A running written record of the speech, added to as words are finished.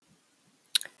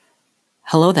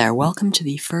Hello there. Welcome to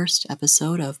the first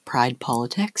episode of Pride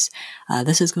Politics.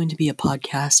 This is going to be a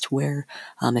podcast where,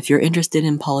 if you're interested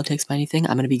in politics by anything,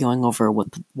 I'm going to be going over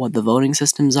what the voting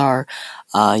systems are,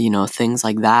 things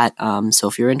like that. So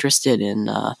if you're interested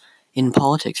in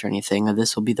politics or anything,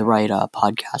 this will be the right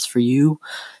podcast for you.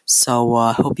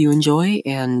 So hope you enjoy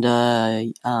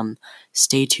and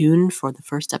stay tuned for the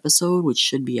first episode, which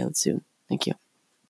should be out soon. Thank you.